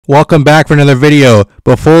Welcome back for another video.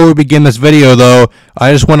 Before we begin this video though,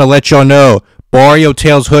 I just want to let y'all know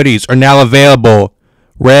Barriotales hoodies are now available.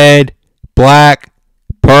 Red, black,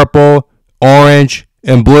 purple, orange,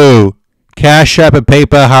 and blue. Cashapp and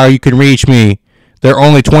PayPal how you can reach me. They're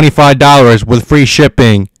only $25 with free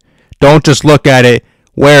shipping. Don't just look at it,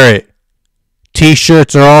 wear it.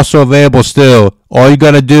 T-shirts are also available still. All you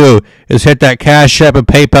gotta do is hit that Cashapp and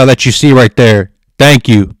PayPal that you see right there. Thank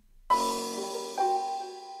you.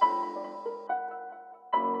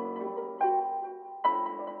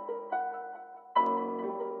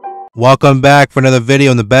 Welcome back for another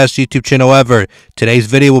video on the best YouTube channel ever. Today's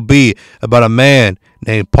video will be about a man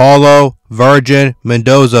named Paulo Virgen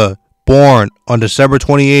Mendoza, born on December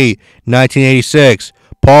 28, 1986.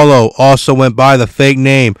 Paulo also went by the fake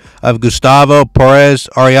name of Gustavo Perez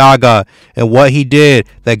Arriaga, and what he did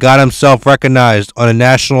that got himself recognized on a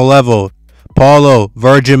national level. Paulo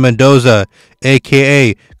Virgen Mendoza,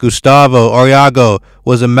 aka Gustavo Arriaga,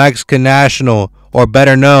 was a Mexican national, or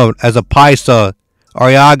better known as a Paisa.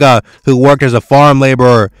 Arriaga, who worked as a farm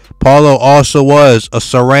laborer. Paulo also was a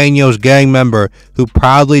Sureno's gang member who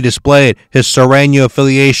proudly displayed his Sureno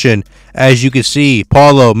affiliation. As you can see,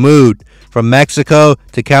 Paulo moved from Mexico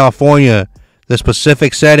to California. The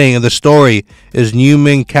specific setting of the story is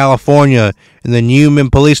Newman, California, in the Newman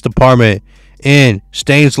Police Department in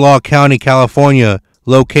Stanislaus County, California,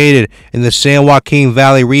 located in the San Joaquin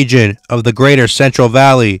Valley region of the Greater Central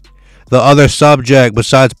Valley. The other subject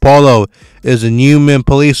besides Paulo is a Newman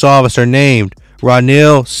police officer named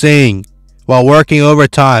Ranil Singh. While working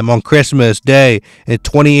overtime on Christmas Day in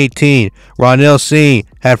 2018, Ranil Singh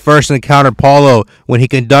had first encountered Paulo when he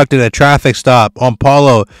conducted a traffic stop on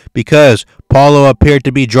Paulo because Paulo appeared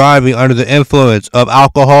to be driving under the influence of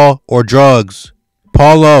alcohol or drugs.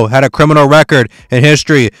 Paulo had a criminal record and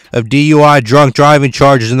history of DUI drunk driving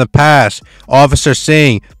charges in the past. Officer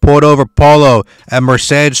Singh pulled over Paulo at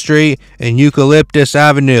Merced Street and Eucalyptus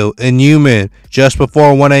Avenue in Newman just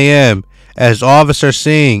before 1 a.m. As Officer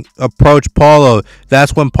Singh approached Paulo,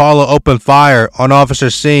 that's when Paulo opened fire on Officer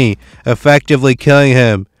Singh, effectively killing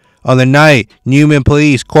him. On the night, Newman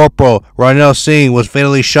Police Corporal Ranil Singh was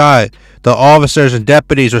fatally shot. The officers and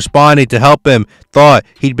deputies responding to help him thought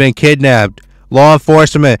he'd been kidnapped. Law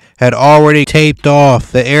enforcement had already taped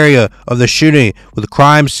off the area of the shooting with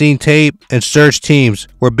crime scene tape, and search teams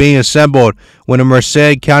were being assembled when a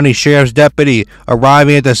Merced County Sheriff's deputy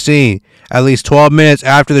arriving at the scene at least 12 minutes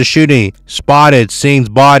after the shooting spotted Singh's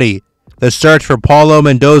body. The search for Paulo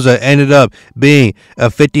Mendoza ended up being a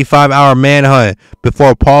 55-hour manhunt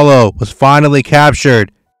before Paulo was finally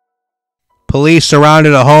captured. Police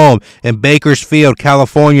surrounded a home in Bakersfield,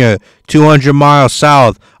 California, 200 miles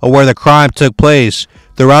south of where the crime took place.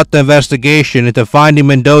 Throughout the investigation into finding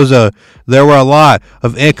Mendoza, there were a lot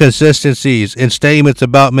of inconsistencies in statements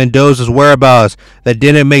about Mendoza's whereabouts that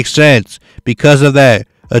didn't make sense. Because of that,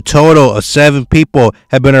 a total of 7 people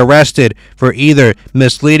have been arrested for either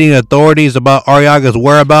misleading authorities about Arriaga's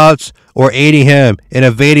whereabouts or aiding him in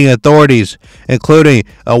evading authorities, including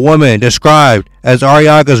a woman described as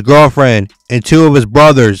Arriaga's girlfriend and 2 of his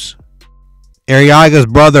brothers. Arriaga's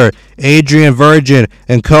brother, Adrian Virgen,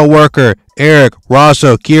 and co-worker Eric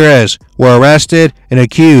Rosso Quires were arrested and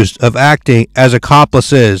accused of acting as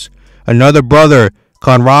accomplices. Another brother,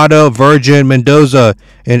 Conrado Virgen Mendoza,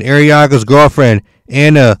 and Arriaga's girlfriend,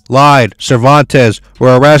 Ana Lyde Cervantes,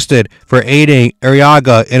 were arrested for aiding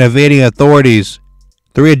Arriaga in evading authorities.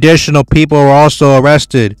 3 additional people were also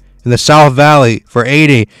arrested in the South Valley for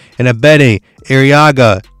aiding and abetting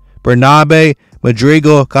Arriaga: Bernabe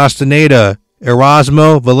Madrigal Castaneda,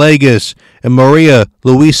 Erasmo Villegas, and Maria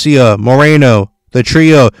Luisa Moreno. The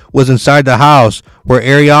trio was inside the house where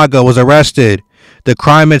Arriaga was arrested. The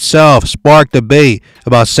crime itself sparked debate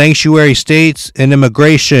about sanctuary states and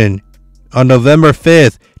immigration. On November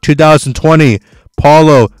 5th, 2020,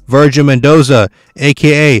 Paulo Virgen Mendoza,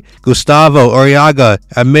 aka Gustavo Arriaga,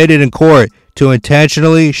 admitted in court to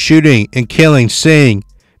intentionally shooting and killing Singh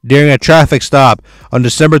during a traffic stop on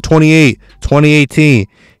December 28, 2018.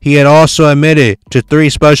 He had also admitted to 3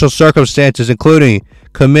 special circumstances, including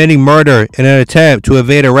committing murder in an attempt to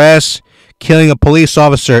evade arrest, killing a police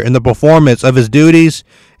officer in the performance of his duties,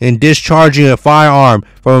 and discharging a firearm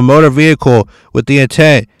from a motor vehicle with the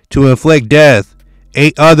intent to inflict death.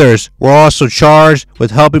 8 others were also charged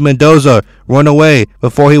with helping Mendoza run away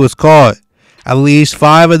before he was caught. At least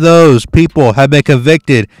 5 of those people have been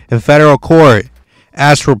convicted in federal court.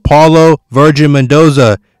 As for Paulo Virgen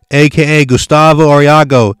Mendoza, aka Gustavo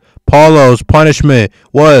Arriaga, Paulo's punishment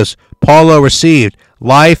was Paulo received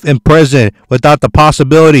life in prison without the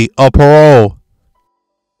possibility of parole.